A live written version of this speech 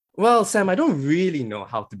Well, Sam, I don't really know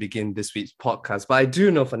how to begin this week's podcast, but I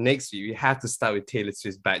do know for next week we have to start with Taylor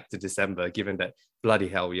Swift's Back to December, given that bloody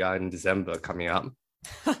hell we are in December coming up.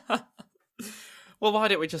 Well, why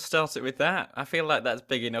don't we just start it with that? I feel like that's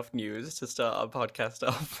big enough news to start our podcast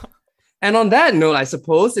off. And on that note, I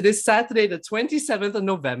suppose it is Saturday, the 27th of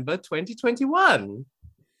November, 2021.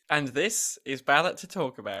 And this is Ballot to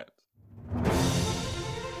Talk About.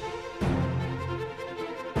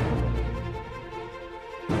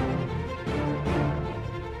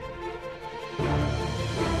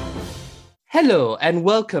 Hello, and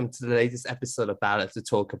welcome to the latest episode of Ballot to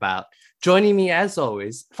Talk About. Joining me, as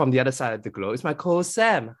always, from the other side of the globe is my co-host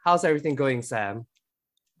Sam. How's everything going, Sam?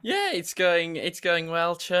 Yeah, it's going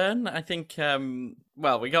well, Churn. I think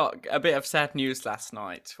well, we got a bit of sad news last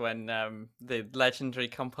night when the legendary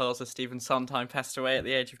composer Stephen Sondheim passed away at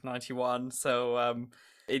the age of 91. So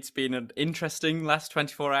it's been an interesting last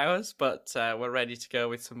 24 hours, but we're ready to go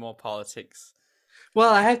with some more politics.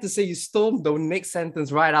 Well, I have to say, you stole the next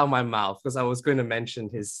sentence right out of my mouth because I was going to mention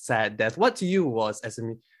his sad death. What to you was,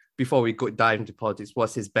 before we go dive into politics,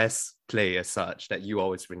 was his best play as such that you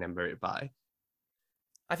always remember it by?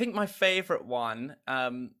 I think my favorite one,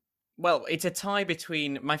 well, it's a tie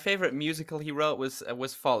between my favorite musical he wrote was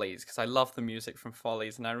Follies because I love the music from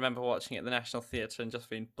Follies, and I remember watching it at the National Theatre and just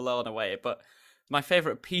being blown away. But my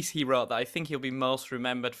favorite piece he wrote that I think he'll be most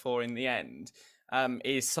remembered for in the end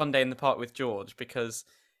is Sunday in the Park with George because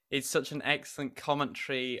it's such an excellent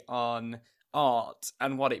commentary on art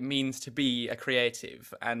and what it means to be a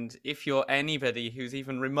creative. And if you're anybody who's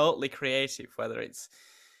even remotely creative, whether it's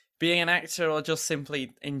being an actor or just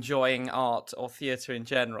simply enjoying art or theatre in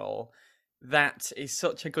general, that is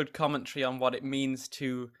such a good commentary on what it means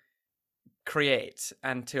to create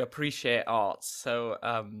and to appreciate art. So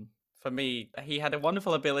for me, he had a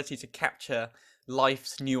wonderful ability to capture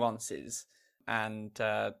life's nuances. And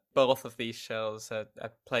both of these shows are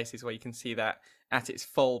places where you can see that at its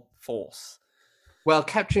full force. Well,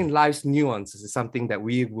 capturing life's nuances is something that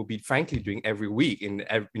we will be frankly doing every week in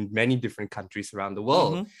many different countries around the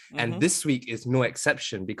world. Mm-hmm. And Mm-hmm. this week is no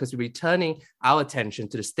exception because we're turning our attention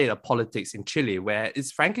to the state of politics in Chile, where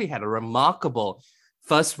it's frankly had a remarkable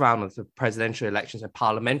first round of the presidential elections and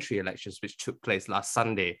parliamentary elections, which took place last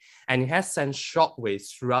Sunday. And it has sent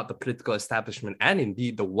shockwaves throughout the political establishment and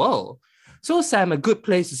indeed the world. So, Sam, a good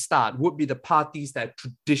place to start would be the parties that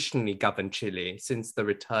traditionally govern Chile since the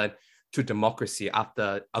return to democracy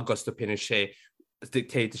after Augusto Pinochet's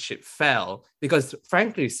dictatorship fell. Because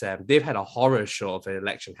frankly, Sam, they've had a horror show of an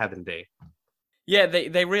election, haven't they? Yeah,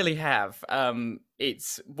 they really have.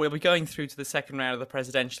 We'll be going through to the second round of the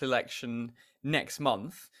presidential election next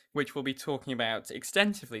month, which we'll be talking about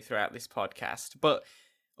extensively throughout this podcast. But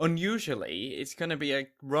unusually, it's going to be a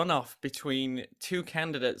runoff between two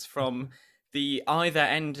candidates from the either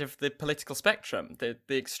end of the political spectrum, the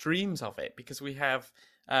extremes of it, because we have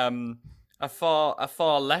a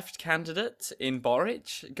far left candidate in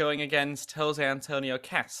Boric going against Jose Antonio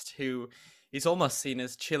Cast, who is almost seen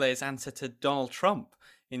as Chile's answer to Donald Trump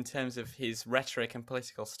in terms of his rhetoric and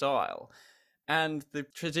political style. And the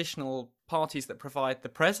traditional parties that provide the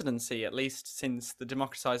presidency, at least since the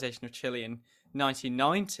democratization of Chile in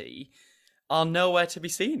 1990, are nowhere to be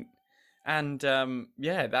seen. And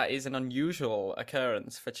yeah, that is an unusual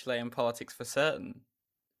occurrence for Chilean politics for certain.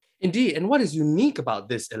 Indeed. And what is unique about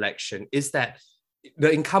this election is that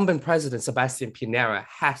the incumbent president, Sebastian Pinera,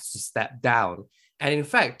 has to step down. And in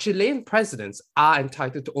fact, Chilean presidents are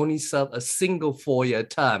entitled to only serve a single 4-year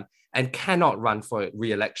term and cannot run for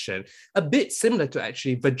re-election. A bit similar to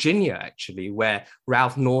actually Virginia, actually, where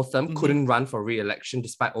Ralph Northam Mm-hmm. couldn't run for re-election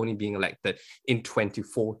despite only being elected in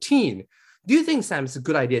 2014. Do you think, Sam, it's a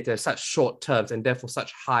good idea to have such short terms and therefore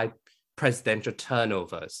such high presidential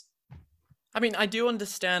turnovers? I mean, I do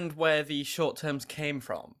understand where the short terms came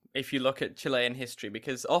from if you look at Chilean history,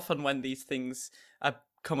 because often when these things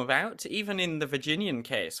come about, even in the Virginian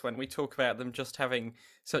case, when we talk about them just having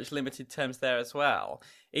such limited terms there as well,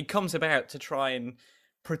 it comes about to try and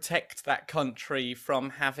protect that country from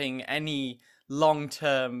having any long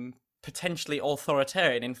term, potentially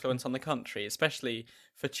authoritarian influence on the country, especially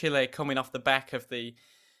for Chile coming off the back of the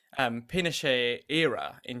Pinochet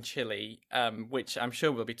era in Chile, which I'm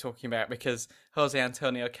sure we'll be talking about because Jose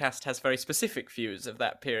Antonio Cast has very specific views of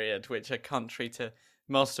that period, which are contrary to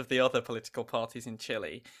most of the other political parties in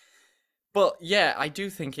Chile. But yeah, I do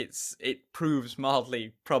think it proves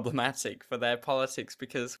mildly problematic for their politics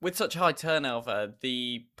because with such high turnover,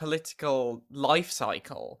 the political life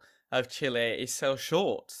cycle of Chile is so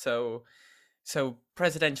short. So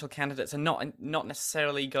presidential candidates are not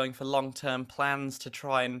necessarily going for long term plans to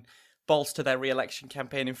try and bolster their re-election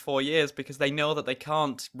campaign in 4 years because they know that they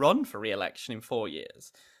can't run for re-election in 4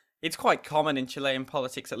 years. It's quite common in Chilean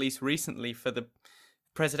politics, at least recently, for the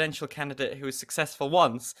presidential candidate who is successful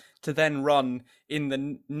once to then run in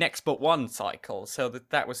the next but one cycle. So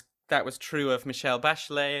that was true of Michelle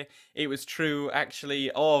Bachelet. It was true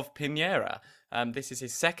actually of Piñera. This is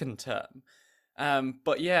his second term.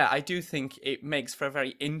 But yeah, I do think it makes for a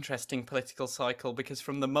very interesting political cycle because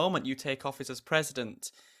from the moment you take office as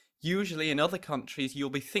president, usually in other countries you'll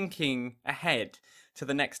be thinking ahead to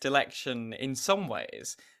the next election in some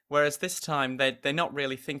ways, whereas this time they're not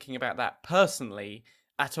really thinking about that personally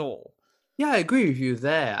at all. Yeah, I agree with you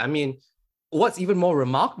there. I mean, what's even more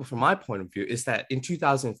remarkable from my point of view is that in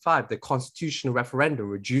 2005, the constitutional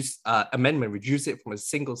referendum amendment reduced it from a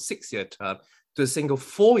single 6-year term to a single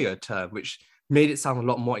 4-year term, which made it sound a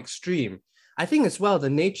lot more extreme. I think as well, the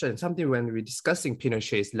nature and something when we're discussing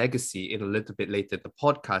Pinochet's legacy in a little bit later in the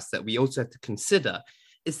podcast that we also have to consider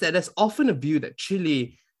is that there's often a view that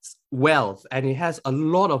Chile wealth, and it has a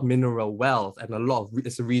lot of mineral wealth and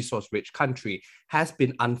it's a resource-rich country, has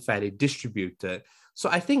been unfairly distributed. So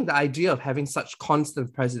I think the idea of having such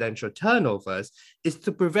constant presidential turnovers is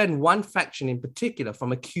to prevent one faction in particular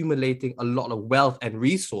from accumulating a lot of wealth and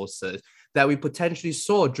resources that we potentially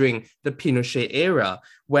saw during the Pinochet era,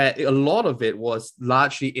 where a lot of it was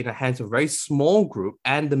largely in the hands of a very small group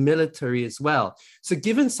and the military as well. So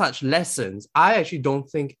given such lessons, I actually don't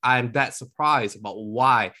think I'm that surprised about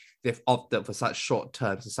why they've opted for such short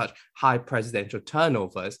terms and such high presidential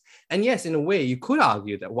turnovers. And yes, in a way, you could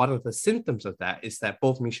argue that one of the symptoms of that is that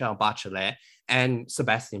both Michelle Bachelet and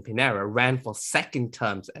Sebastián Piñera ran for second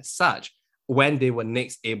terms as such when they were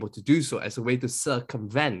next able to do so as a way to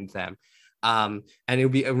circumvent them. And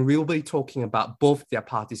we'll be talking about both their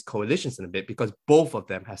parties' coalitions in a bit because both of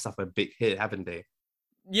them have suffered a big hit, haven't they?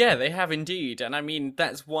 Yeah, they have indeed. And I mean,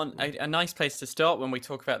 that's a nice place to start when we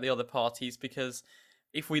talk about the other parties, because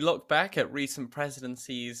if we look back at recent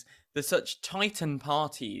presidencies, there's such titan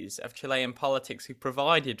parties of Chilean politics who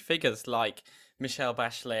provided figures like Michelle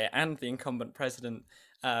Bachelet and the incumbent president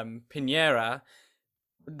Piñera.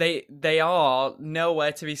 They are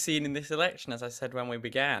nowhere to be seen in this election, as I said when we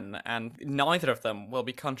began, and neither of them will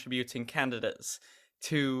be contributing candidates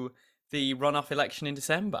to the runoff election in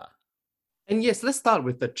December. And yes, let's start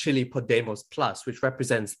with the Chile Podemos Plus, which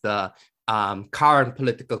represents the current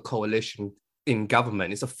political coalition in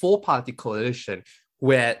government. It's a 4-party coalition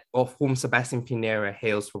of whom Sebastián Piñera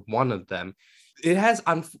hails from one of them. It has,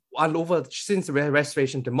 since the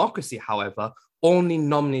restoration of democracy, however, only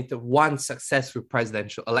nominated one successful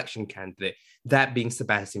presidential election candidate, that being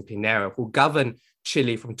Sebastián Piñera, who governed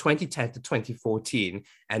Chile from 2010 to 2014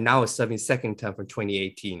 and now is serving second term from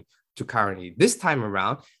 2018 to currently. This time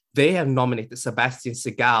around, they have nominated Sebastián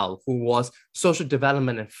Sigal, who was Social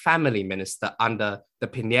Development and Family Minister under the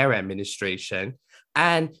Piñera administration,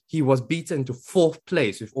 and he was beaten to 4th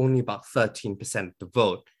place with only about 13% of the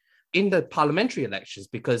vote. In the parliamentary elections,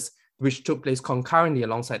 which took place concurrently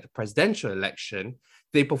alongside the presidential election,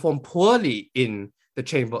 they performed poorly in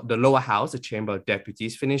the lower house, the Chamber of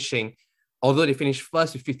Deputies, although they finished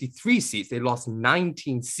first with 53 seats, they lost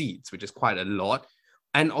 19 seats, which is quite a lot.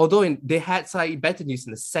 And although they had slightly better news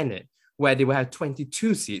in the Senate, where they will have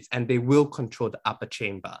 22 seats and they will control the upper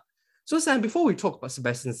chamber. So Sam, before we talk about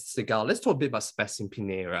Sebastián Sigal, let's talk a bit about Sebastián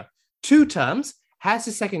Piñera. 2 terms, has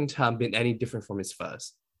his second term been any different from his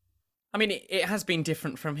first? I mean, it has been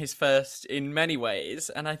different from his first in many ways,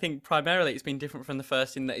 and I think primarily it's been different from the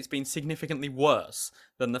first in that it's been significantly worse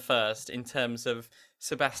than the first in terms of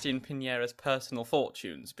Sebastián Piñera's personal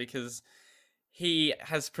fortunes, because he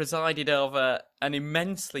has presided over an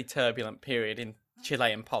immensely turbulent period in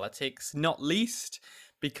Chilean politics, not least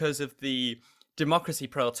because of the democracy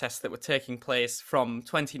protests that were taking place from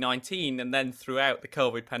 2019 and then throughout the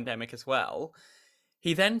COVID pandemic as well.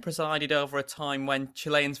 He then presided over a time when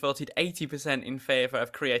Chileans voted 80% in favour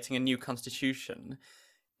of creating a new constitution.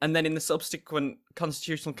 And then in the subsequent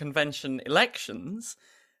Constitutional Convention elections,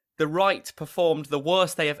 the right performed the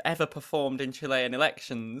worst they have ever performed in Chilean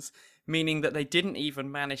elections, meaning that they didn't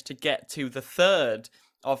even manage to get to the third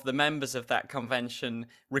of the members of that convention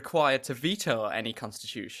required to veto any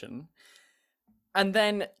constitution. And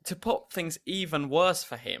then, to put things even worse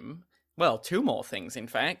for him, well, 2 more things in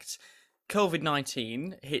fact,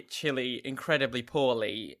 COVID-19 hit Chile incredibly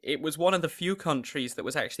poorly. It was one of the few countries that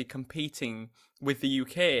was actually competing with the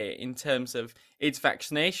UK in terms of its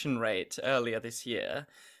vaccination rate earlier this year,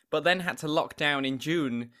 but then had to lock down in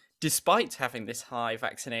June despite having this high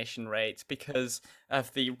vaccination rate because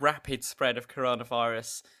of the rapid spread of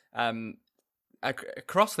coronavirus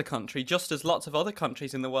across the country, just as lots of other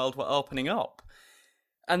countries in the world were opening up.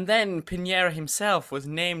 And then Piñera himself was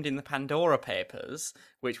named in the Pandora Papers,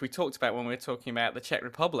 which we talked about when we were talking about the Czech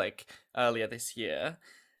Republic earlier this year,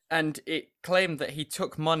 and it claimed that he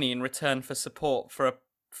took money in return for support for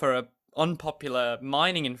a unpopular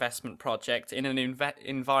mining investment project in an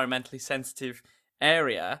environmentally sensitive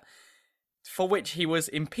area, for which he was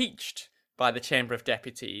impeached by the Chamber of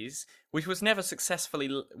Deputies, which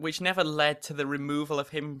never led to the removal of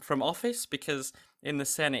him from office, because in the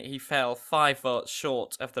Senate he fell 5 votes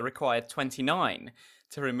short of the required 29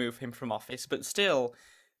 to remove him from office. But still,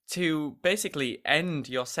 to basically end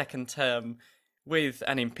your second term with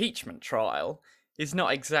an impeachment trial is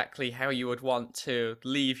not exactly how you would want to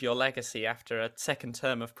leave your legacy after a second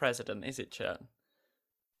term of president, is it, Chern?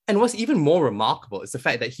 And what's even more remarkable is the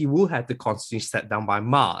fact that he will have the constitution set down by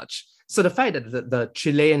March. So the fact that the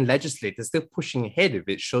Chilean legislature is still pushing ahead of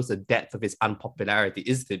it shows the depth of his unpopularity,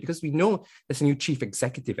 isn't it? Because we know there's a new chief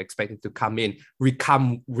executive expected to come in,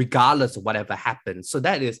 regardless of whatever happens. So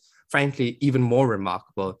that is, frankly, even more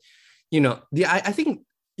remarkable. I think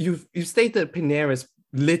you've stated Piñera's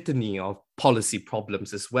litany of policy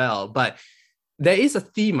problems as well, but there is a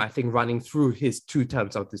theme, I think, running through his 2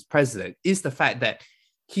 terms of this president, is the fact that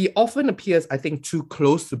he often appears, I think, too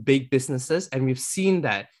close to big businesses. And we've seen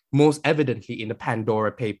that most evidently in the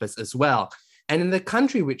Pandora Papers as well. And in the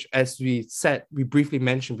country, which, as we briefly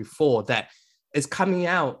mentioned before, that is coming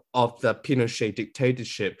out of the Pinochet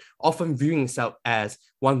dictatorship, often viewing itself as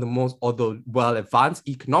one of the most, although well advanced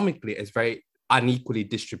economically, as very unequally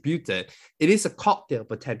distributed, it is a cocktail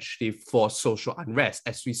potentially for social unrest,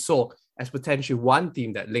 as we saw as potentially one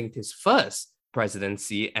theme that linked his first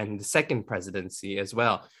presidency and the second presidency as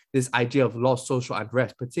well. This idea of lost social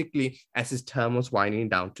unrest, particularly as his term was winding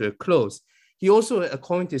down to a close. He also,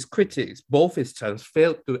 according to his critics, both his terms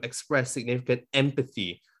failed to express significant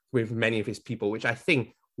empathy with many of his people, which I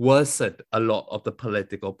think worsened a lot of the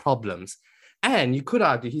political problems. And you could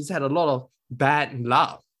argue he's had a lot of bad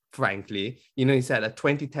luck, frankly. He's had a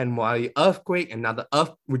 2010 Mali earthquake, another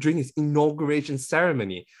during his inauguration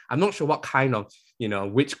ceremony. I'm not sure what kind of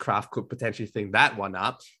witchcraft could potentially think that one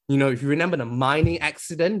up. If you remember the mining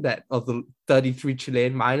accident that of the 33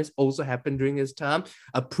 Chilean miners also happened during his term,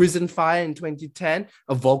 a prison fire in 2010,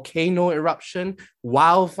 a volcano eruption,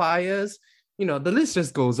 wildfires, the list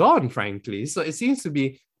just goes on, frankly. So it seems to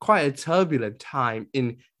be quite a turbulent time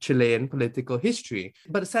in Chilean political history.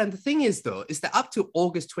 But Sam, the thing is, though, is that up to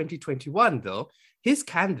August 2021, though, his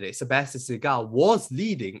candidate, Sebastian Sigal, was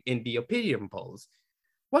leading in the opinion polls.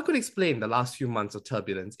 What could explain the last few months of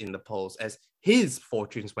turbulence in the polls as his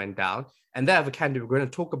fortunes went down? And that of a candidate we're going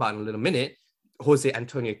to talk about in a little minute, Jose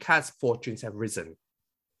Antonio Cast's fortunes have risen.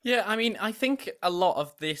 Yeah, I mean, I think a lot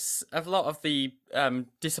of the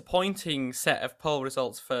disappointing set of poll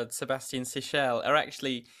results for Sebastian Sichel are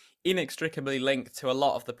actually inextricably linked to a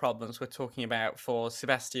lot of the problems we're talking about for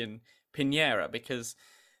Sebastian Piñera, because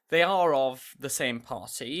they are of the same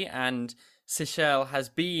party, and Sichel has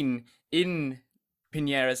been in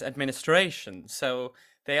Piñera's administration, so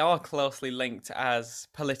they are closely linked as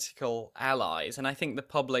political allies, and I think the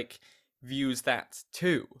public views that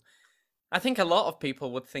too. I think a lot of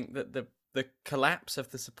people would think that the collapse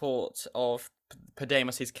of the support of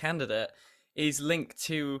Podemos' candidate is linked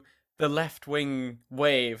to the left-wing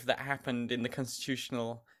wave that happened in the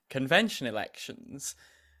Constitutional Convention elections,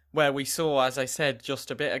 where we saw, as I said just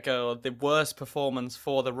a bit ago, the worst performance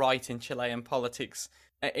for the right in Chilean politics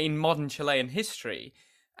in modern Chilean history.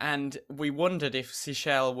 And we wondered if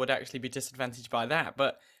Sichel would actually be disadvantaged by that.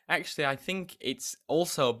 But actually, I think it's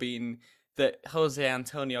also been that Jose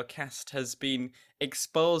Antonio Cast has been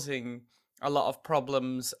exposing a lot of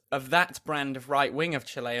problems of that brand of right wing of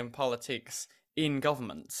Chilean politics in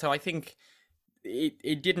government. So I think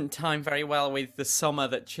it didn't time very well with the summer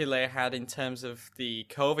that Chile had in terms of the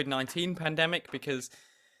COVID-19 pandemic, because,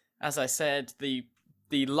 as I said, the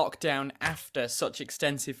lockdown after such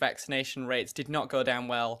extensive vaccination rates did not go down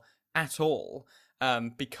well at all,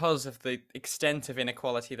 because of the extent of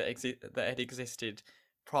inequality that had existed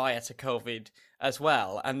prior to COVID as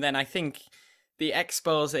well. And then I think the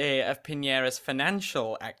expose of Piñera's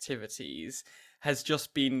financial activities has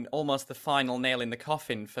just been almost the final nail in the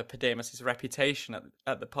coffin for Podemos' reputation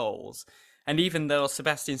at the polls. And even though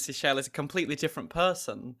Sebastian Sichel is a completely different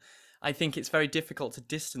person, I think it's very difficult to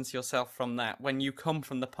distance yourself from that when you come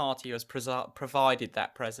from the party who has provided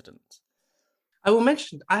that president. I will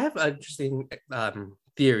mention, I have an interesting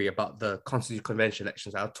theory about the Constitutional Convention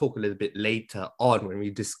elections. I'll talk a little bit later on when we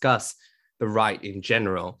discuss the right in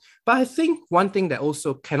general. But I think one thing that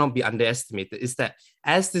also cannot be underestimated is that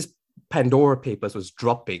as this Pandora Papers was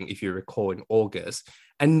dropping, if you recall, in August,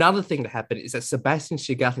 another thing that happened is that Sebastian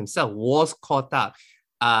Sichel himself was caught up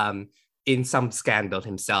in some scandal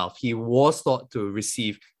himself. He was thought to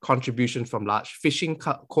receive contributions from large fishing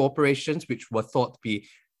corporations, which were thought to be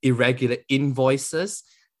irregular invoices.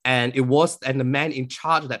 And the man in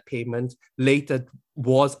charge of that payment later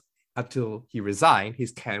was, until he resigned,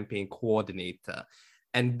 his campaign coordinator.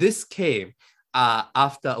 And this came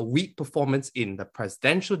after a weak performance in the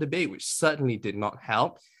presidential debate, which certainly did not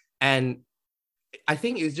help. And I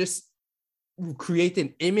think it's just created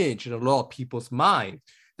an image in a lot of people's mind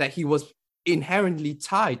that he was inherently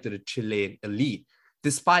tied to the Chilean elite,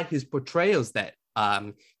 despite his portrayals that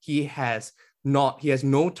he has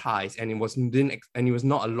no ties, and he was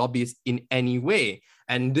not a lobbyist in any way.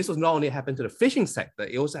 And this was not only happened to the fishing sector,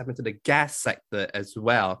 it also happened to the gas sector as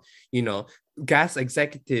well. Gas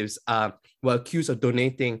executives were accused of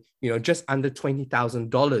donating, just under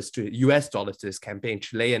 $20,000 to US dollars to his campaign.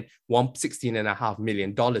 Chilean $16.5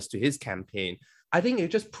 million to his campaign. I think it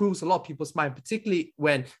just proves a lot of people's mind, particularly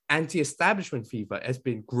when anti-establishment fever has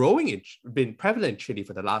been been prevalent in Chile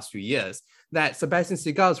for the last few years, that Sebastian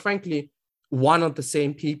Sigal is frankly one of the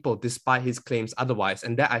same people, despite his claims otherwise.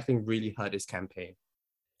 And that, I think, really hurt his campaign.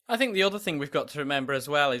 I think the other thing we've got to remember as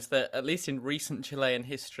well is that, at least in recent Chilean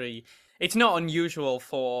history, it's not unusual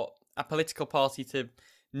for a political party to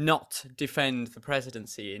not defend the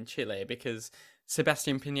presidency in Chile, because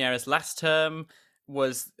Sebastián Piñera's last term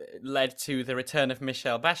was led to the return of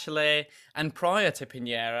Michelle Bachelet, and prior to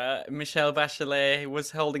Piñera, Michelle Bachelet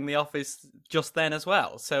was holding the office just then as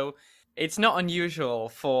well. So it's not unusual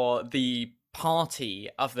for the party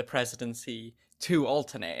of the presidency to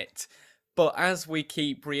alternate. But as we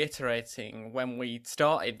keep reiterating when we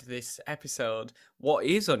started this episode, what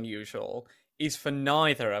is unusual is for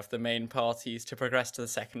neither of the main parties to progress to the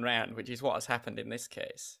second round, which is what has happened in this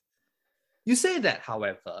case. You say that,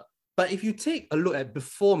 however, but if you take a look at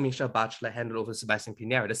before Michelle Bachelet handed over to Sebastián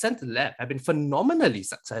Piñera, the center-left have been phenomenally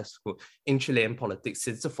successful in Chilean politics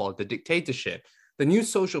since the fall of the dictatorship. The New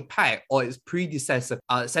Social Pact, or its predecessor,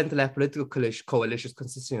 center-left political coalitions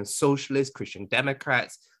consisting of socialists, Christian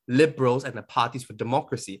Democrats, liberals, and the Parties for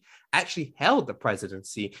Democracy, actually held the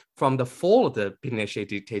presidency from the fall of the Pinochet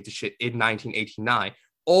dictatorship in 1989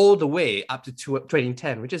 all the way up to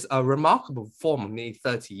 2010, which is a remarkable form of nearly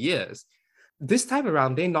 30 years. This time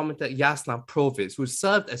around, they nominated Yasna Provis, who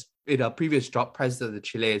served as, in a previous job, president of the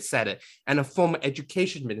Chilean Senate and a former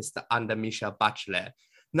education minister under Michelle Bachelet.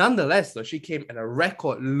 Nonetheless, though, she came at a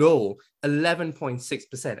record low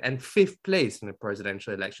 11.6% and fifth place in the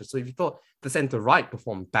presidential election. So if you thought the center-right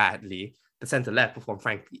performed badly, the center-left performed,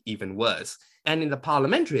 frankly, even worse. And in the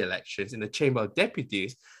parliamentary elections, in the Chamber of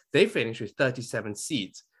Deputies, they finished with 37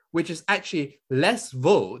 seats, which is actually less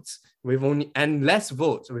votes with only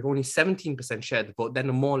 17% share of the vote than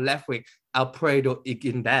the more left-wing Alfredo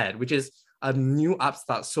Iguindad, which is a new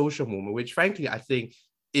upstart social movement, which frankly I think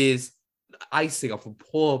is icing of a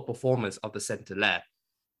poor performance of the center-left.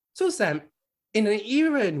 So Sam, in an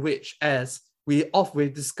era in which, as we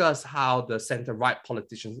discuss how the center-right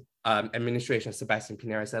politician administration of Sebastián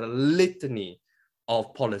Piñera has had a litany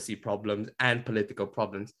of policy problems and political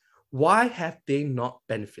problems, why have they not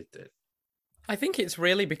benefited? I think it's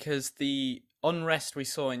really because the unrest we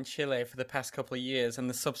saw in Chile for the past couple of years and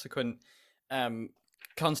the subsequent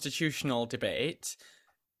constitutional debate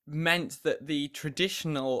meant that the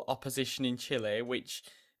traditional opposition in Chile, which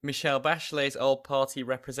Michelle Bachelet's old party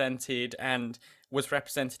represented and was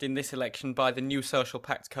represented in this election by the New Social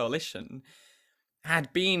Pact coalition,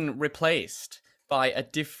 had been replaced by a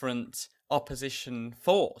different opposition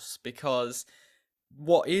force. Because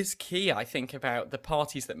what is key, I think, about the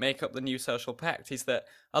parties that make up the New Social Pact is that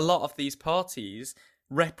a lot of these parties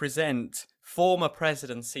represent former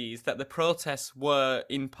presidencies that the protests were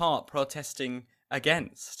in part protesting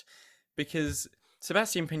against. Because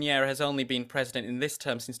Sebastián Piñera has only been president in this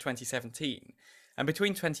term since 2017. And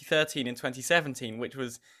between 2013 and 2017, which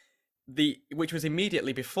was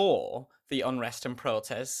immediately before the unrest and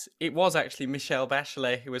protests, it was actually Michelle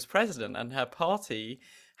Bachelet who was president, and her party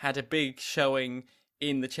had a big showing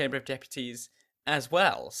in the Chamber of Deputies as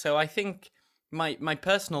well. So I think my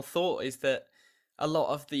personal thought is that a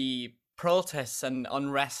lot of the protests and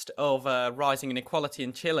unrest over rising inequality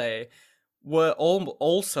in Chile were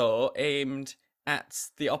also aimed at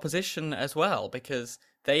the opposition as well, because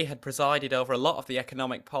they had presided over a lot of the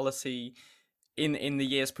economic policy in the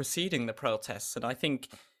years preceding the protests. And I think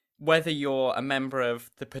whether you're a member of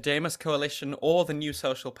the Podemos coalition or the New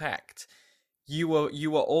Social Pact, you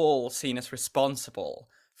were all seen as responsible,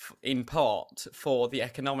 in part, for the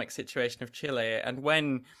economic situation of Chile. And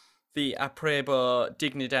when the Apruebo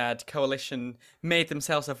Dignidad coalition made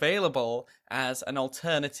themselves available as an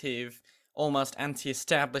alternative almost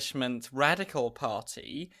anti-establishment radical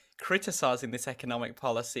party criticizing this economic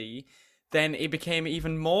policy, then it became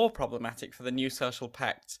even more problematic for the New Social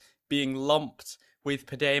Pact being lumped with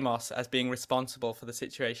Podemos as being responsible for the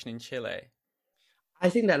situation in Chile. I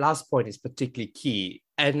think that last point is particularly key.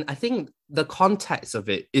 And I think the context of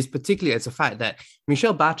it is particularly as the fact that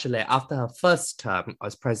Michelle Bachelet, after her first term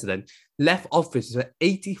as president, left office with an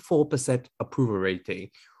 84% approval rating,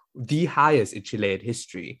 the highest in Chilean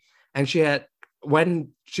history. And when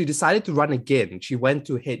she decided to run again, she went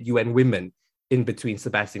to head UN Women in between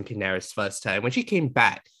Sebastian Pinera's first term. When she came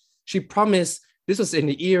back, she promised this was in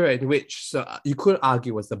the era in which you could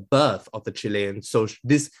argue was the birth of the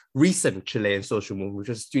this recent Chilean social movement, which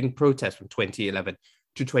was student protest from 2011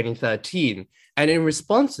 to 2013. And in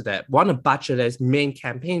response to that, one of Bachelet's main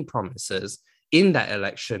campaign promises in that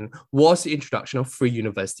election was the introduction of free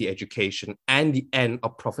university education and the end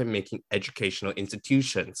of profit-making educational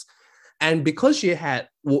institutions. And because she had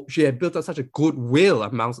built up such a goodwill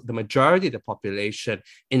amongst the majority of the population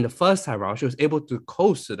in the first time round, she was able to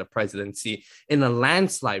coast to the presidency in a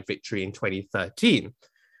landslide victory in 2013.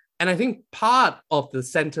 And I think part of the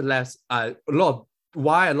center-left,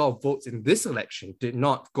 why a lot of votes in this election did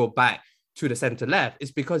not go back to the center-left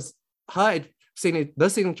is because the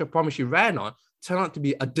signature promise she ran on turned out to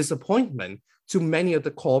be a disappointment to many of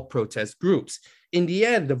the core protest groups. In the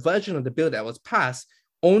end, the version of the bill that was passed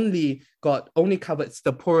only covered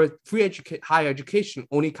the poor. Higher education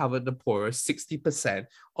only covered the poorest 60%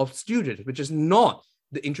 of students, which is not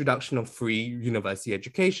the introduction of free university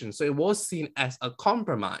education. So it was seen as a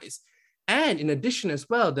compromise. And in addition as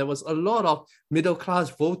well, there was a lot of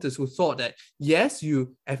middle-class voters who thought that, yes,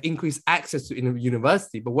 you have increased access to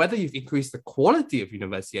university, but whether you've increased the quality of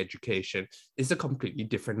university education is a completely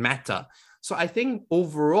different matter. So I think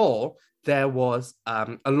overall, there was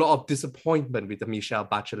a lot of disappointment with the Michelle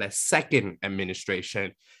Bachelet second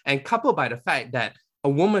administration, and coupled by the fact that a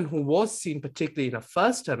woman who was seen particularly in her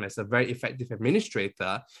first term as a very effective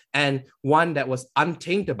administrator and one that was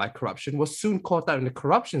untainted by corruption was soon caught out in the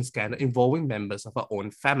corruption scandal involving members of her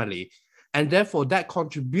own family. And therefore that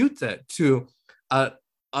contributed to a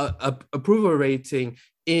approval rating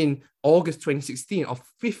in August 2016 of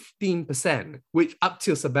 15%, which up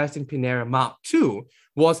till Sebastian Pinera Mark II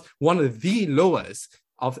was one of the lowest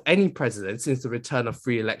of any president since the return of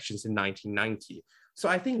free elections in 1990. So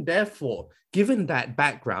I think, therefore, given that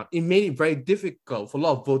background, it made it very difficult for a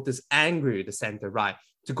lot of voters angry with the center-right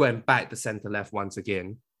to go and back the center-left once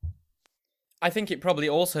again. I think it probably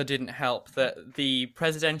also didn't help that the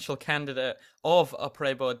presidential candidate of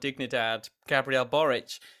Apruebo Dignidad, Gabriel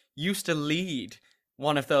Boric, used to lead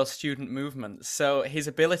one of those student movements. So his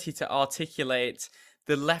ability to articulate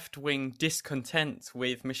the left-wing discontent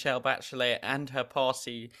with Michelle Bachelet and her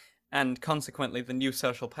party, and consequently the New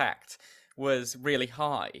Social Pact, was really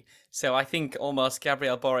high. So I think almost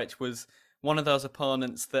Gabriel Boric was one of those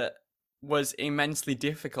opponents that was immensely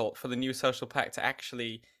difficult for the New Social Pact to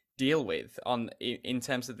actually deal with in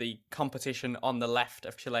terms of the competition on the left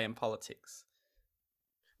of Chilean politics.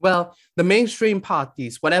 Well, the mainstream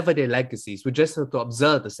parties, whatever their legacies, would just have to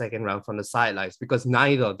observe the second round from the sidelines because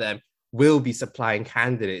neither of them will be supplying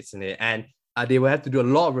candidates in it. And they will have to do a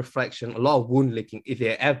lot of reflection, a lot of wound licking if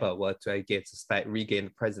they ever were to again suspect regain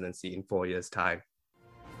the presidency in 4 years' time.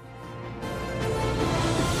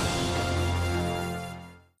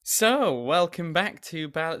 So, welcome back to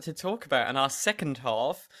Ballot to Talk About and our second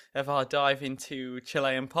half of our dive into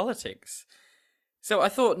Chilean politics. So I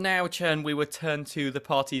thought now, Chern, we would turn to the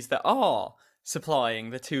parties that are supplying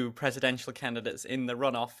the two presidential candidates in the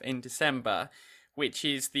runoff in December, which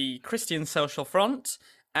is the Christian Social Front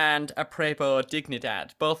and Apruebo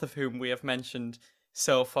Dignidad, both of whom we have mentioned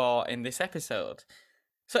so far in this episode.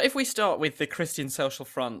 So if we start with the Christian Social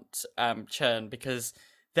Front, Chern, because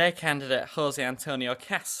their candidate, Jose Antonio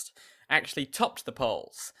Cast, actually topped the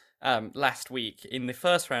polls last week in the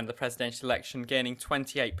first round of the presidential election, gaining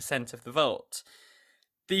 28% of the vote.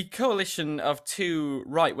 The coalition of two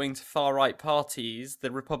right-wing to far-right parties,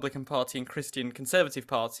 the Republican Party and Christian Conservative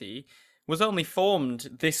Party, was only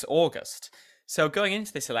formed this August. So going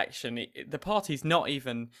into this election, the party's not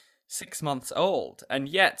even 6 months old. And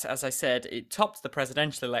yet, as I said, it topped the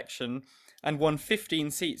presidential election and won 15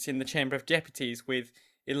 seats in the Chamber of Deputies with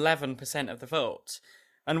 11% of the vote.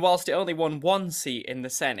 And whilst it only won one seat in the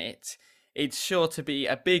Senate, it's sure to be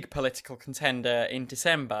a big political contender in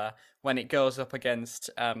December when it goes up against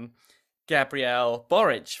Gabriel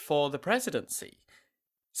Boric for the presidency.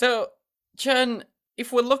 So, Chern,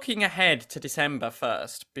 if we're looking ahead to December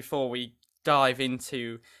first, before we dive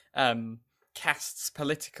into Cast's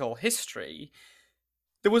political history,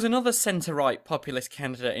 There was another centre-right populist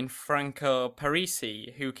candidate in Franco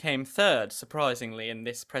Parisi who came third, surprisingly, in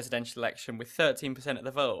this presidential election with 13% of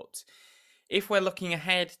the vote. If we're looking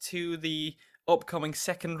ahead to the upcoming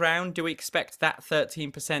second round, do we expect that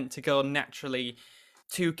 13% to go naturally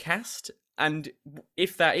to Cast? And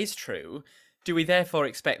if that is true, do we therefore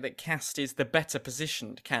expect that Cast is the better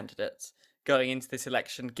positioned candidate going into this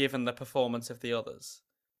election given the performance of the others?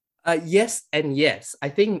 Yes and yes. I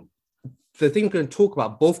think the thing we're going to talk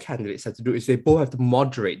about both candidates have to do is they both have to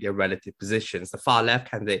moderate their relative positions. The far left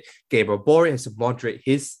candidate, Gabriel Boric, has to moderate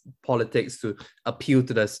his politics to appeal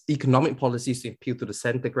to the economic policies, to appeal to the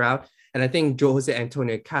center ground. And I think Jose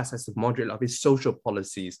Antonio Cast has to moderate a lot of his social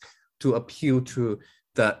policies to appeal to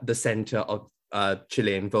the center of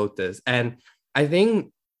Chilean voters. And I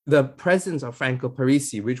think the presence of Franco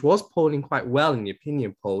Parisi, which was polling quite well in the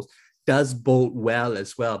opinion polls, does bode well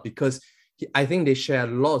as well, because I think they share a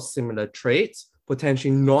lot of similar traits, potentially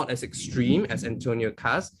not as extreme as Antonio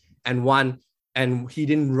Cast, and he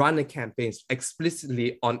didn't run a campaign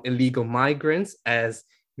explicitly on illegal migrants as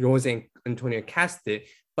Jose Antonio Cast did,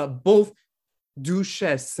 but both do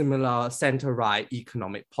share similar center-right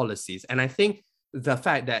economic policies. And I think the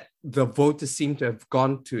fact that the voters seem to have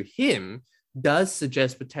gone to him does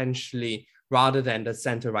suggest potentially, rather than the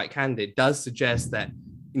center-right candidate, does suggest that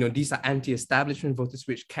these are anti-establishment voters,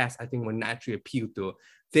 which Cast, I think, will naturally appeal to.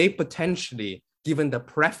 They potentially, given the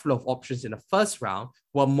plethora of options in the first round,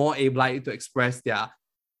 were more likely to express their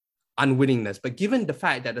unwillingness. But given the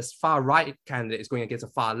fact that the far right candidate is going against a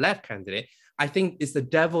far left candidate, I think it's the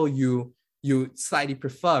devil you slightly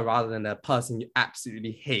prefer rather than a person you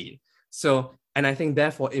absolutely hate. So, and I think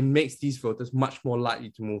therefore it makes these voters much more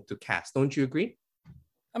likely to move to Cast. Don't you agree?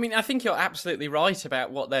 I mean, I think you're absolutely right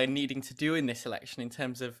about what they're needing to do in this election in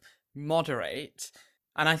terms of moderate.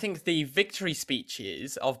 And I think the victory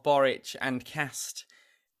speeches of Boric and Cast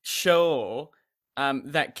show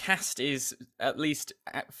that Cast is at least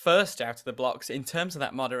at first out of the blocks in terms of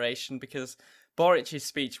that moderation, because Boric's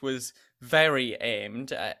speech was very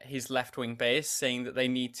aimed at his left-wing base, saying that they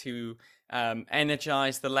need to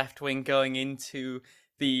energize the left wing going into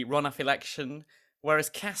the runoff election,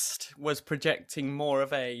 whereas Cast was projecting more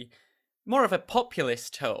of a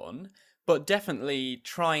populist tone, but definitely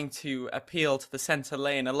trying to appeal to the centre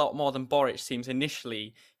lane a lot more than Boric seems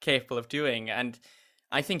initially capable of doing. And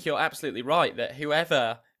I think you're absolutely right that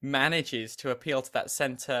whoever manages to appeal to that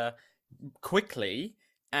centre quickly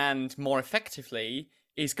and more effectively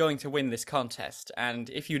is going to win this contest. And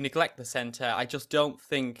if you neglect the centre, I just don't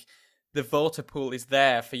think the voter pool is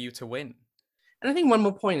there for you to win. And I think one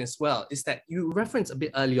more point as well is that you referenced a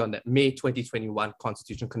bit early on that May 2021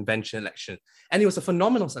 Constitutional Convention election. And it was a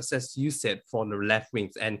phenomenal success, you said, for the left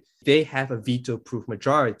wings, and they have a veto-proof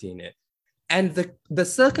majority in it. And the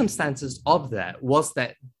circumstances of that was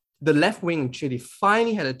that the left wing in Chile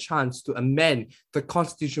finally had a chance to amend the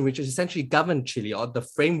constitution, which has essentially governed Chile, or the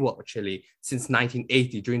framework of Chile, since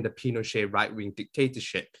 1980 during the Pinochet right-wing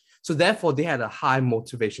dictatorship. So therefore, they had a high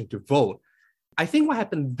motivation to vote. I think what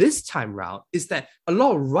happened this time round is that a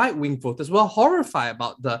lot of right-wing voters were horrified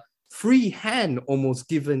about the free hand almost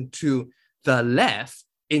given to the left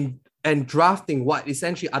in drafting what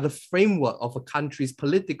essentially are the framework of a country's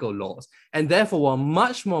political laws, and therefore were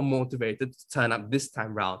much more motivated to turn up this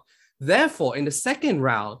time round. Therefore, in the second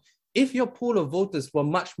round, if your pool of voters were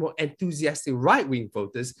much more enthusiastic right-wing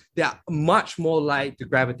voters, they are much more likely to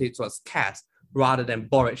gravitate towards Cast rather than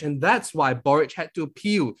Boric. And that's why Boric had to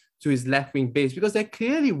appeal to his left-wing base, because there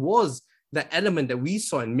clearly was the element that we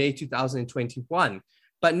saw in May 2021.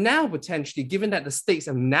 But now, potentially, given that the stakes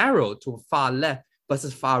have narrowed to a far left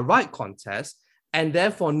versus far right contest, and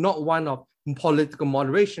therefore not one of political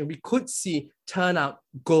moderation, we could see turnout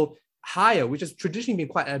go higher, which has traditionally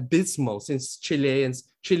been quite abysmal since Chile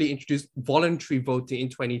introduced voluntary voting in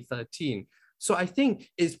 2013. So I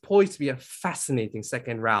think it's poised to be a fascinating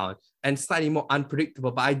second round and slightly more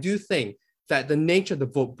unpredictable. But I do think that the nature of the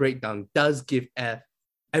vote breakdown does give an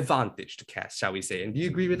advantage to Cast, shall we say? And do you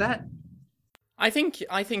agree with that? I think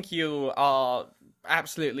you are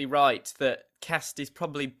absolutely right that Cast is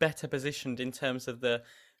probably better positioned in terms of the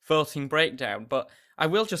voting breakdown. But I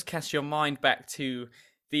will just cast your mind back to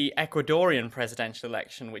the Ecuadorian presidential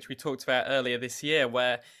election, which we talked about earlier this year,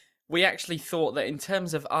 where we actually thought that in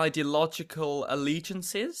terms of ideological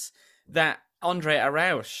allegiances, that Andre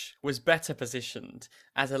Arauz was better positioned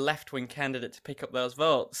as a left-wing candidate to pick up those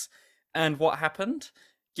votes. And what happened?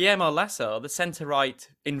 Guillermo Lasso, the centre-right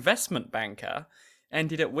investment banker,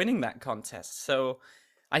 ended up winning that contest. So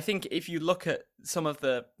I think if you look at some of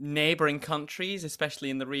the neighbouring countries,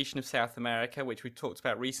 especially in the region of South America, which we talked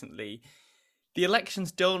about recently, the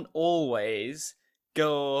elections don't always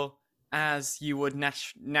go as you would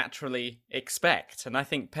naturally expect. And I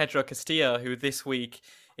think Pedro Castillo, who this week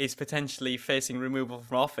is potentially facing removal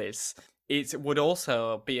from office, it would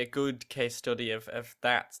also be a good case study of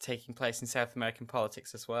that taking place in South American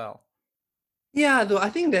politics as well. Yeah, though I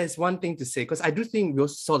think there's one thing to say because I do think we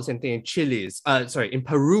also saw the same thing in in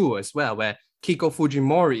Peru as well, where Keiko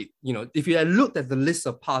Fujimori, if you had looked at the list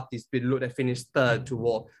of parties below that finished third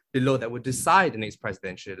toward below that would decide the next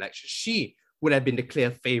presidential election, she would have been the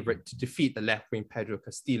clear favorite to defeat the left-wing Pedro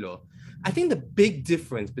Castillo. I think the big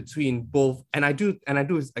difference between both, and I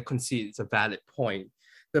concede it's a valid point.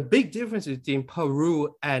 The big difference between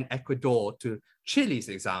Peru and Ecuador to Chile's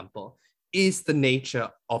example is the nature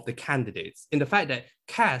of the candidates in the fact that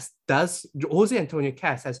Jose Antonio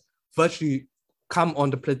Cast has virtually come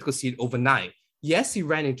on the political scene overnight. Yes, he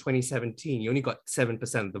ran in 2017. He only got 7%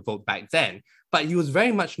 of the vote back then, but he was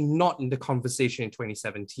very much not in the conversation in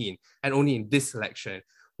 2017 and only in this election.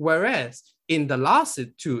 Whereas in the last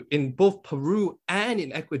two, in both Peru and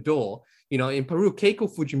in Ecuador, in Peru, Keiko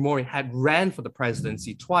Fujimori had ran for the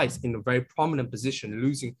presidency twice in a very prominent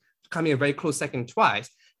position, coming a very close second twice,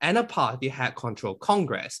 and a party had controlled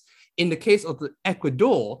Congress. In the case of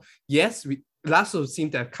Ecuador, yes, Lasso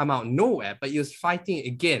seemed to have come out nowhere, but he was fighting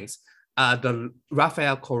against the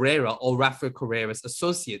Rafael Correa's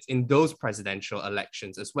associates in those presidential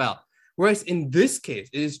elections as well. Whereas in this case,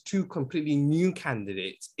 it is two completely new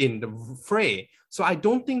candidates in the fray. So I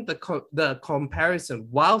don't think the comparison,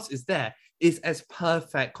 whilst is there, is as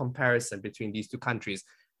perfect comparison between these two countries.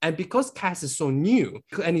 And because Cass is so new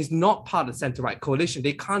and he's not part of the center-right coalition,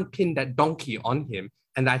 they can't pin that donkey on him.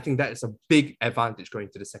 And I think that is a big advantage going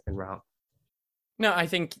to the second round. No, I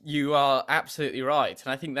think you are absolutely right.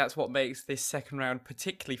 And I think that's what makes this second round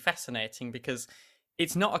particularly fascinating, because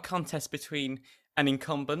it's not a contest between an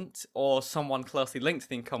incumbent or someone closely linked to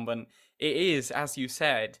the incumbent. It is, as you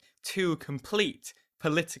said, two complete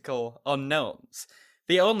political unknowns.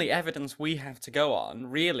 The only evidence we have to go on,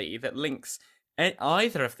 really, that links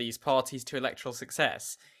either of these parties to electoral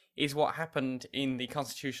success is what happened in the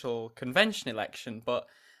Constitutional Convention election. But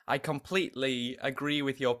I completely agree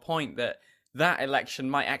with your point that election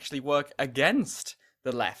might actually work against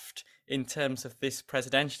the left in terms of this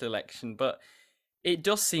presidential election. But it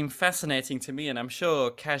does seem fascinating to me, and I'm sure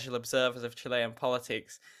casual observers of Chilean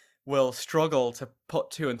politics will struggle to put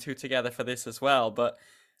two and two together for this as well. But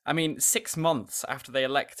I mean, 6 months after they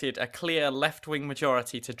elected a clear left-wing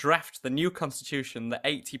majority to draft the new constitution that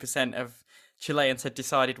 80% of Chileans had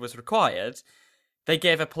decided was required, they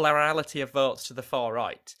gave a plurality of votes to the far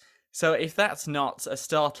right. So if that's not a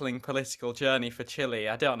startling political journey for Chile,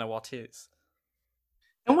 I don't know what is.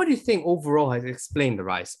 And what do you think overall has explained the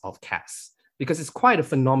rise of Cass? Because it's quite a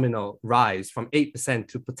phenomenal rise from 8%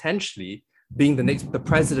 to potentially being the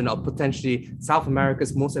president of potentially South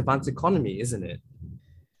America's most advanced economy, isn't it?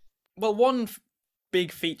 Well, one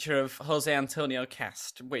big feature of Jose Antonio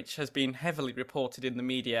Cast, which has been heavily reported in the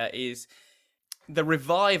media, is the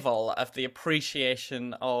revival of the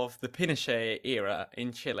appreciation of the Pinochet era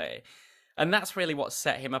in Chile. And that's really what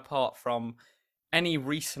set him apart from any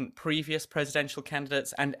recent previous presidential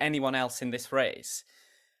candidates and anyone else in this race.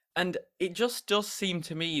 And it just does seem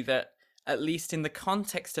to me that, at least in the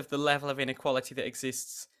context of the level of inequality that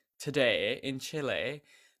exists today in Chile,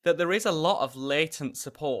 that there is a lot of latent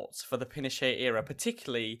support for the Pinochet era,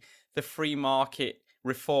 particularly the free market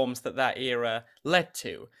reforms that era led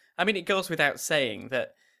to. I mean, it goes without saying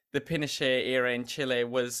that the Pinochet era in Chile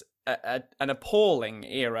was an appalling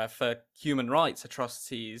era for human rights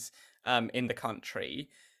atrocities in the country.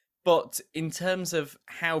 But in terms of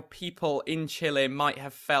how people in Chile might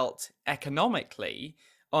have felt economically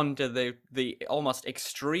under the almost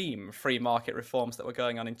extreme free market reforms that were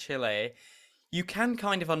going on in Chile, you can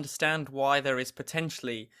kind of understand why there is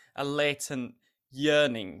potentially a latent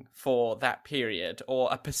yearning for that period, or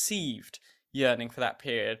a perceived yearning for that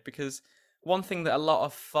period. Because one thing that a lot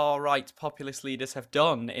of far-right populist leaders have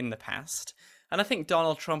done in the past, and I think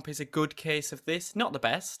Donald Trump is a good case of this, not the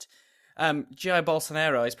best, Jair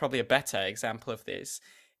Bolsonaro is probably a better example of this,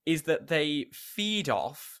 is that they feed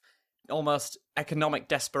off almost economic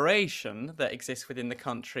desperation that exists within the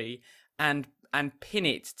country and pin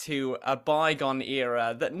it to a bygone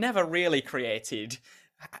era that never really created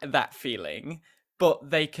that feeling,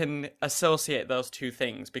 but they can associate those two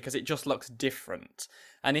things because it just looks different.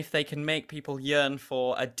 And if they can make people yearn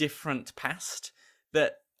for a different past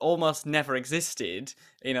that almost never existed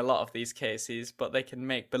in a lot of these cases, but they can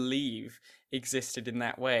make believe existed in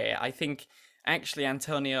that way, I think actually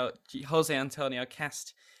Jose Antonio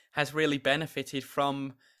Cast has really benefited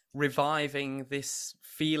from reviving this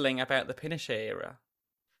feeling about the Pinochet era.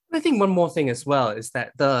 I think one more thing as well is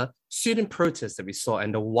that the student protests that we saw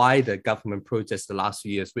and the wider government protests the last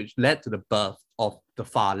few years, which led to the birth of the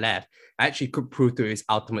far left, actually could prove to its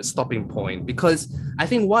ultimate stopping point. Because I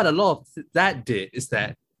think what a lot of that did is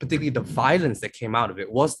that, particularly the violence that came out of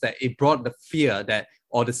it, was that it brought the fear that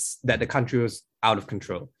that the country was out of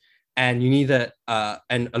control, and you needed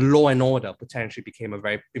and a law and order potentially became a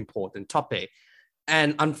very important topic.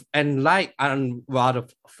 And rather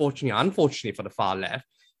unfortunately for the far left,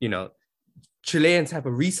 you know, Chileans have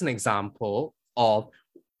a recent example of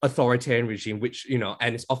authoritarian regime, which,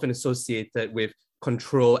 and it's often associated with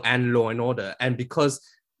control and law and order. And because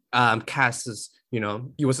Cass is,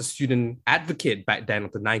 he was a student advocate back then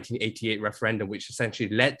of the 1988 referendum, which essentially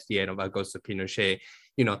led to the end of Augusto Pinochet,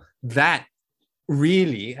 that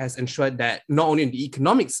really has ensured that not only on the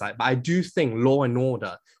economic side, but I do think law and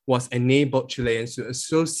order was enabled Chileans to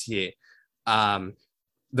associate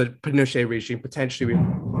the Pinochet regime potentially with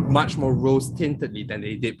much more rose-tintedly than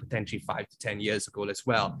they did potentially 5 to 10 years ago as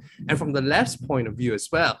well. And from the left's point of view as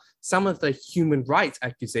well, some of the human rights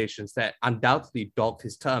accusations that undoubtedly dogged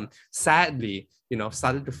his term, sadly,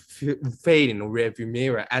 started to fade in the rearview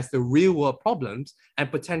mirror as the real world problems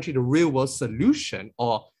and potentially the real world solution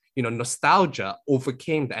or nostalgia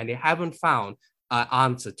overcame that, and they haven't found an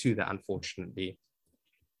answer to that, unfortunately.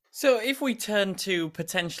 So if we turn to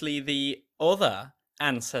potentially the other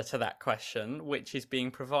answer to that question, which is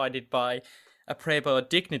being provided by Apruebo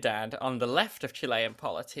Dignidad on the left of Chilean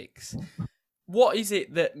politics, what is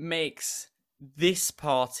it that makes this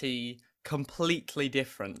party completely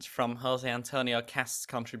different from Jose Antonio Cast's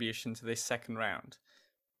contribution to this second round?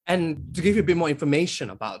 And to give you a bit more information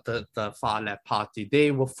about the far left party, they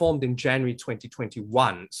were formed in January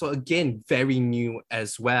 2021. So again, very new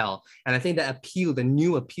as well. And I think the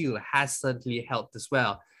new appeal has certainly helped as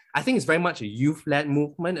well. I think it's very much a youth-led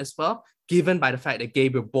movement as well, given by the fact that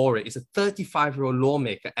Gabriel Boric is a 35-year-old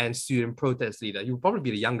lawmaker and student protest leader. He will probably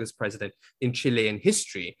be the youngest president in Chilean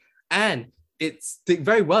history. And it did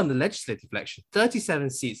very well in the legislative election, 37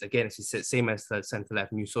 seats, again, as you said, same as the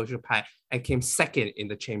center-left New Social Pact, and came second in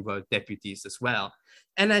the Chamber of Deputies as well.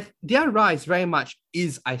 And their rise very much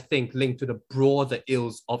is, I think, linked to the broader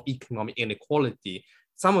ills of economic inequality.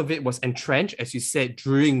 Some of it was entrenched, as you said,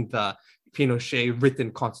 during the Pinochet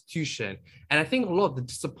written constitution. And I think a lot of the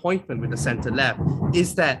disappointment with the center-left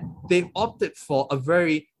is that they've opted for a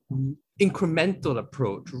very incremental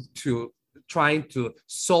approach to trying to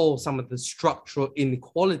solve some of the structural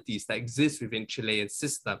inequalities that exist within Chilean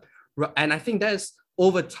system. And I think that's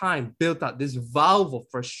over time built up this valve of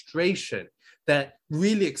frustration that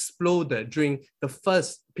really exploded during the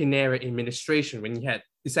first Piñera administration, when you had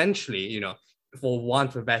essentially, for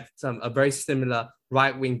want of a better term, a very similar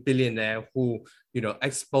right-wing billionaire who,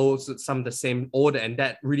 exposed some of the same order, and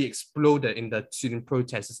that really exploded in the student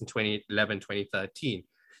protests in 2011, 2013.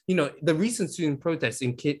 The recent student protests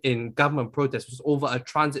in government protests was over a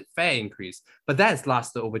transit fare increase, but that has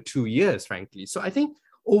lasted over 2 years, frankly. So I think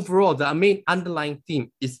overall, the main underlying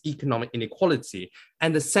theme is economic inequality,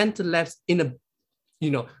 and the center left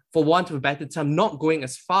for want of a better term, not going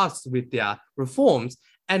as fast with their reforms.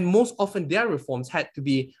 And most often their reforms had to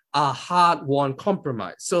be a hard-won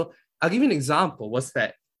compromise. So I'll give you an example, was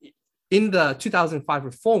that in the 2005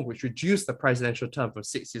 reform, which reduced the presidential term from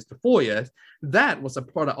 6 years to 4 years, that was a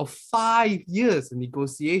product of 5 years of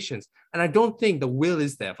negotiations. And I don't think the will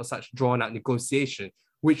is there for such drawn-out negotiation,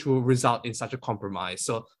 which will result in such a compromise.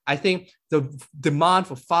 So I think the demand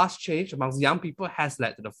for fast change amongst young people has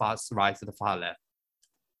led to the fast rise to the far left.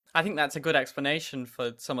 I think that's a good explanation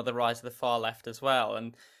for some of the rise of the far left as well.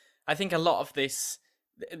 And I think a lot of this,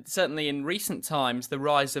 certainly in recent times, the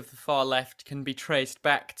rise of the far left can be traced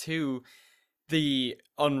back to the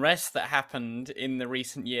unrest that happened in the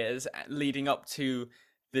recent years leading up to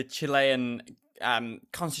the Chilean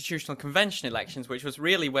Constitutional Convention elections, which was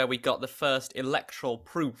really where we got the first electoral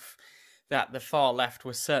proof that the far left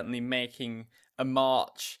was certainly making a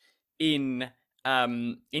march in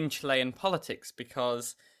Chilean politics,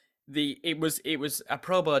 because it was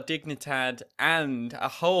Apruebo Dignidad and a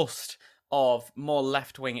host of more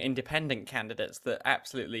left-wing independent candidates that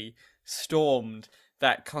absolutely stormed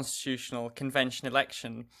that Constitutional Convention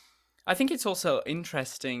election. I think it's also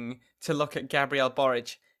interesting to look at Gabriel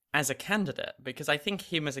Boric as a candidate, because I think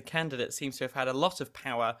him as a candidate seems to have had a lot of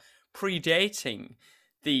power predating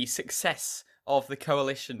the success of the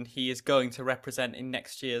coalition he is going to represent in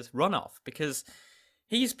next year's runoff, because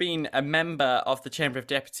he's been a member of the Chamber of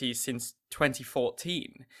Deputies since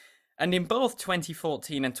 2014. And in both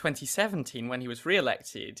 2014 and 2017, when he was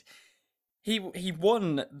re-elected, he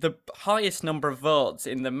won the highest number of votes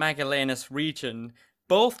in the Magallanes region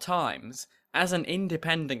both times as an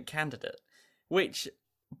independent candidate, which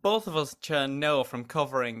both of us, Chern, know from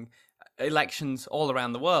covering elections all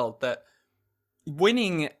around the world that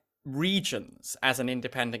winning regions as an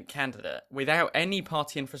independent candidate without any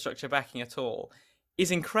party infrastructure backing at all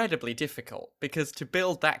is incredibly difficult, because to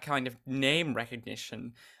build that kind of name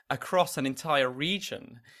recognition across an entire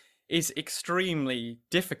region is extremely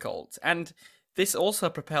difficult. And this also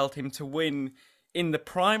propelled him to win in the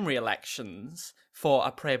primary elections for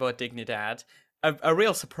Apruebo Dignidad a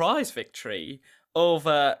real surprise victory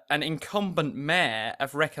over an incumbent mayor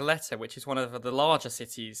of Recoleta, which is one of the larger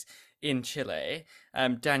cities in Chile,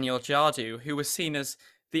 Daniel Jadu, who was seen as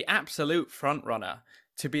the absolute frontrunner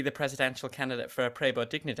to be the presidential candidate for Apruebo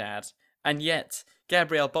Dignidad. And yet,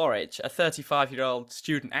 Gabriel Boric, a 35-year-old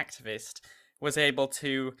student activist, was able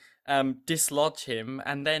to dislodge him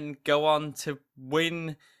and then go on to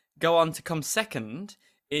come second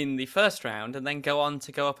in the first round, and then go on to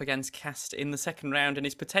go up against Kast in the second round, and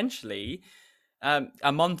is potentially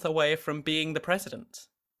a month away from being the president.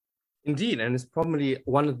 Indeed, and it's probably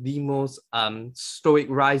one of the most stoic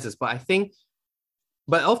rises. But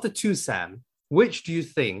of the two, Sam, which do you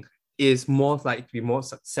think is more likely to be more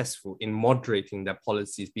successful in moderating their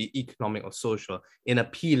policies, be it economic or social, in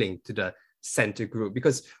appealing to the center group?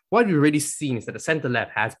 Because what we've already seen is that the center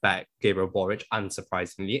left has backed Gabriel Boric,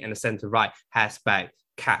 unsurprisingly, and the center right has backed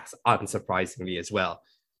Kast, unsurprisingly as well.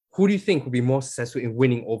 Who do you think will be more successful in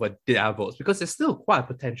winning over their votes? Because there's still quite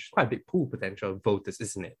a big pool potential of voters,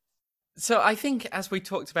 isn't it? So I think, as we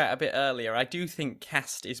talked about a bit earlier, I do think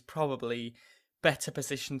Kast is probably better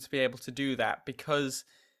positioned to be able to do that because,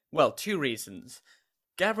 well, two reasons.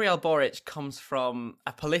 Gabriel Boric comes from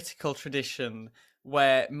a political tradition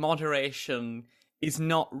where moderation is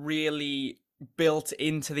not really built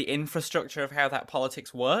into the infrastructure of how that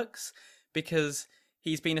politics works, because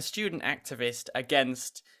he's been a student activist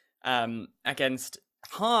against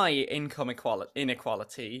high income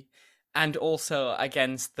inequality, and also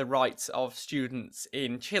against the rights of students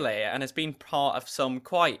in Chile, and has been part of some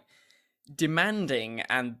quite demanding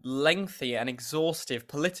and lengthy and exhaustive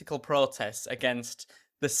political protests against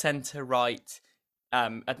the centre-right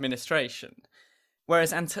administration.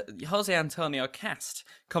 Whereas Jose Antonio Kast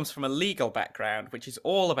comes from a legal background, which is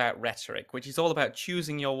all about rhetoric, which is all about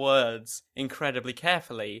choosing your words incredibly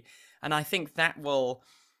carefully. And I think that will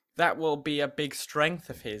be a big strength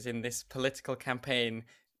of his in this political campaign,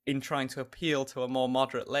 in trying to appeal to a more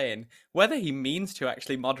moderate lane. Whether he means to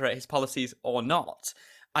actually moderate his policies or not,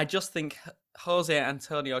 I just think Jose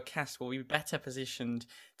Antonio Kast will be better positioned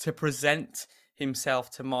to present himself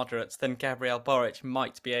to moderates than Gabriel Boric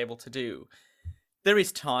might be able to do. There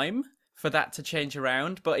is time for that to change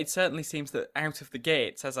around, but it certainly seems that out of the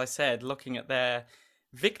gates, as I said, looking at their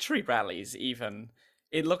victory rallies even,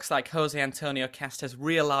 it looks like Jose Antonio Kast has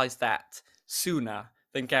realised that sooner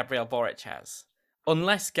than Gabriel Boric has.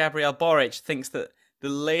 Unless Gabriel Boric thinks that the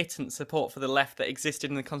latent support for the left that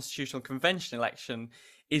existed in the Constitutional Convention election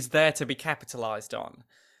is there to be capitalised on,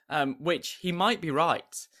 which he might be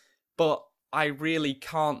right, but I really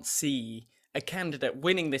can't see a candidate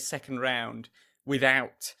winning this second round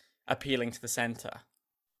without appealing to the centre.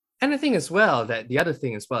 And I think as well that the other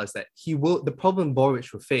thing as well is that the problem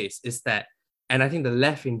Boric will face is that, and I think the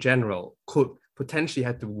left in general could potentially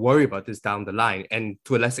have to worry about this down the line, and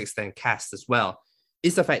to a lesser extent Kast as well,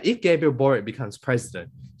 is the fact if Gabriel Boric becomes president,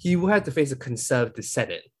 he will have to face a conservative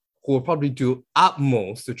Senate who will probably do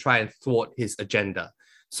utmost to try and thwart his agenda.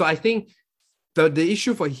 So I think the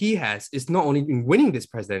issue for he has is not only in winning this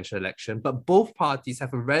presidential election, but both parties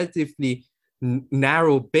have a relatively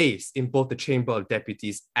narrow base in both the Chamber of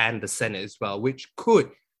Deputies and the Senate as well, which could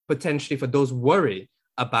potentially, for those worried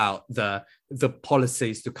about the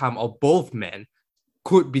policies to come of both men,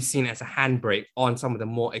 could be seen as a handbrake on some of the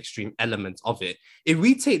more extreme elements of it. If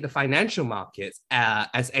we take the financial markets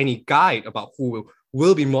as any guide about who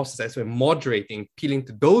will be more successful in moderating, appealing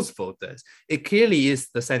to those voters, it clearly is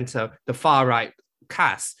the center, the far right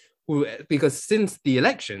Kast, because since the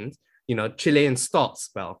elections, Chilean stocks,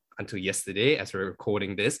 well, until yesterday, as we're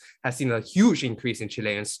recording this, has seen a huge increase in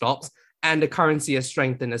Chilean stocks, and the currency has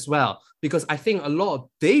strengthened as well. Because I think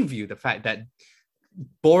they view the fact that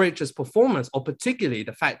Boric's performance, or particularly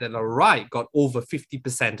the fact that the right got over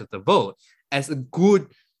 50% of the vote, as a good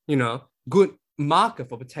marker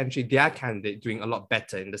for potentially their candidate doing a lot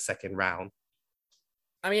better in the second round.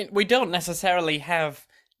 I mean, we don't necessarily have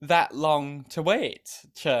that long to wait,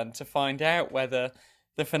 Chern, to find out whether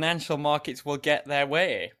the financial markets will get their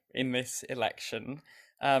way in this election,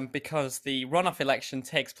 because the runoff election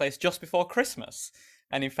takes place just before Christmas.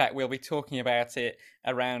 And in fact, we'll be talking about it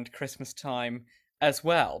around Christmas time as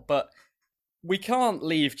well. But We can't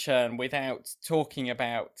leave Chern without talking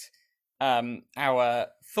about our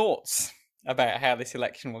thoughts about how this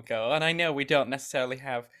election will go. And I know we don't necessarily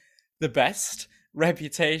have the best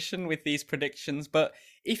reputation with these predictions, but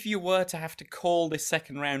if you were to have to call this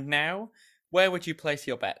second round now, where would you place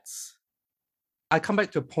your bets? I come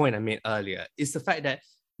back to a point I made earlier, is the fact that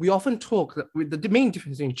we often talk with the main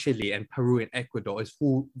difference between Chile and Peru and Ecuador is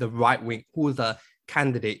who the right wing, who the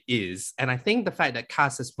candidate is. And I think the fact that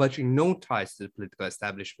Cas has virtually no ties to the political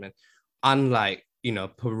establishment, unlike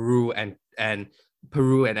Peru and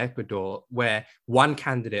Ecuador, where one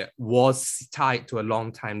candidate was tied to a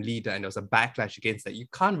long-time leader and there was a backlash against that, you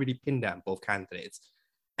can't really pin down both candidates.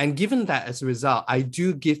 And given that, as a result, I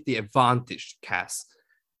do give the advantage to Cas,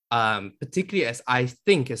 particularly as I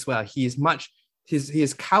think as well, he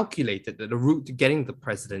has calculated that the route to getting the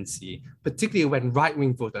presidency, particularly when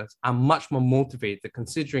right-wing voters are much more motivated,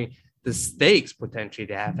 considering the stakes potentially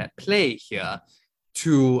they have at play here,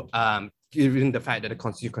 to given the fact that the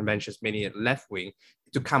Constitutional Convention is mainly left-wing,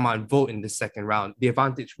 to come out and vote in the second round, the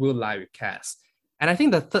advantage will lie with Cas. And I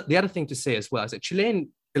think the other thing to say as well is that Chilean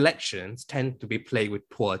elections tend to be played with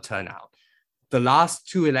poor turnout. The last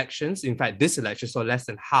two elections, in fact, this election saw less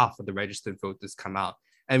than half of the registered voters come out.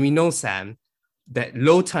 And we know, Sam, that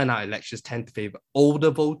low turnout elections tend to favor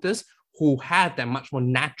older voters who have that much more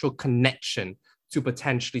natural connection to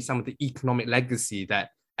potentially some of the economic legacy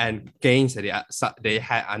that and gains that they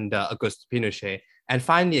had under Augusto Pinochet. And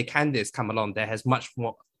finally, a candidate has come along that has much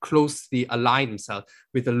more closely aligned himself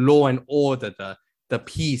with the law and order, the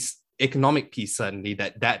peace, economic peace, certainly,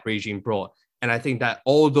 that regime brought. And I think that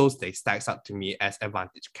all those things stacks up to me as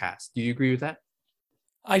advantage Cas. Do you agree with that?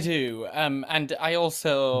 I do, and I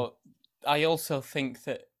also think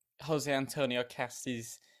that Jose Antonio Cast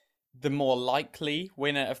is the more likely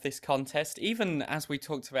winner of this contest, even as we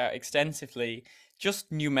talked about extensively,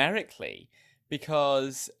 just numerically,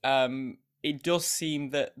 because it does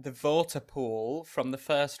seem that the voter pool from the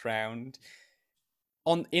first round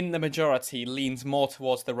in the majority leans more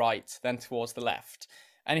towards the right than towards the left.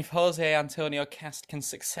 And if Jose Antonio Cast can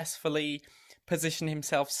successfully position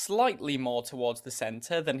himself slightly more towards the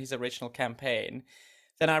centre than his original campaign,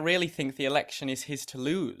 then I really think the election is his to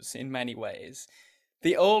lose in many ways.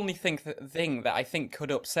 The only thing that I think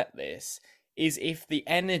could upset this is if the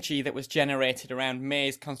energy that was generated around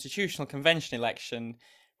May's Constitutional Convention election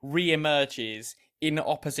re-emerges in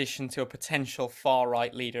opposition to a potential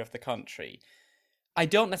far-right leader of the country. I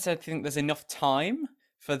don't necessarily think there's enough time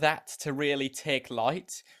for that to really take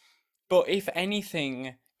light. But if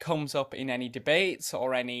anything comes up in any debates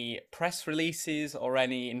or any press releases or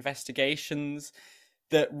any investigations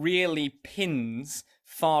that really pins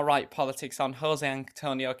far-right politics on Jose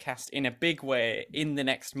Antonio Cast in a big way in the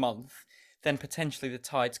next month, then potentially the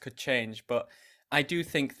tides could change. But I do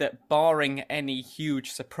think that barring any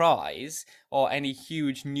huge surprise or any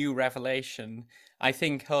huge new revelation, I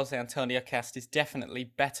think Jose Antonio Cast is definitely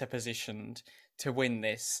better positioned to win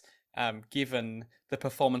this, given the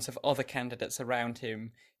performance of other candidates around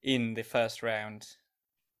him in the first round.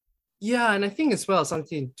 Yeah, and I think as well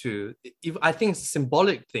something to, I think it's a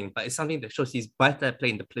symbolic thing, but it's something that shows he's better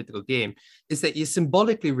playing the political game, is that he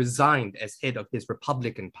symbolically resigned as head of his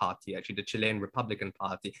Republican Party, actually the Chilean Republican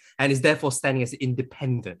Party, and is therefore standing as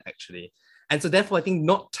independent, actually. And so therefore, I think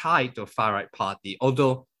not tied to a far-right party,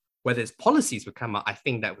 although whether his policies would come out, I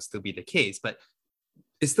think that would still be the case. But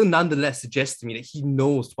it still nonetheless suggests to me that he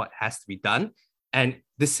knows what has to be done. And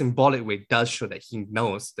this symbolic way does show that he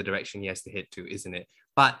knows the direction he has to head to, isn't it?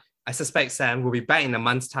 But I suspect, Sam, we'll be back in a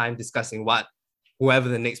month's time discussing what whoever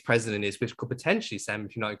the next president is, which could potentially, Sam,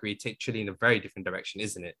 if you not agree, take Chile in a very different direction,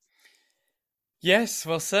 isn't it? Yes,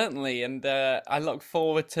 well, certainly. And I look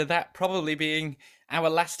forward to that probably being our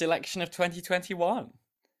last election of 2021.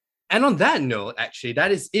 And on that note, actually,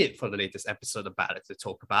 that is it for the latest episode of Ballot to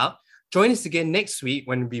Talk About. Join us again next week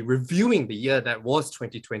when we'll be reviewing the year that was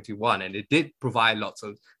 2021. And it did provide lots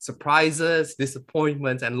of surprises,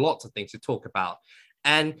 disappointments, and lots of things to talk about.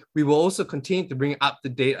 And we will also continue to bring up to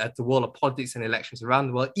date at the world of politics and elections around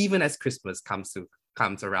the world, even as Christmas comes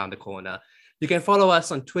around the corner. You can follow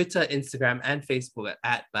us on Twitter, Instagram, and Facebook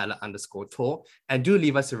at @ballot_talk. And do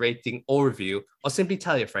leave us a rating or review, or simply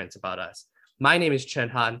tell your friends about us. My name is Chen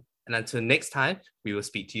Han, and until next time, we will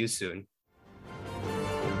speak to you soon.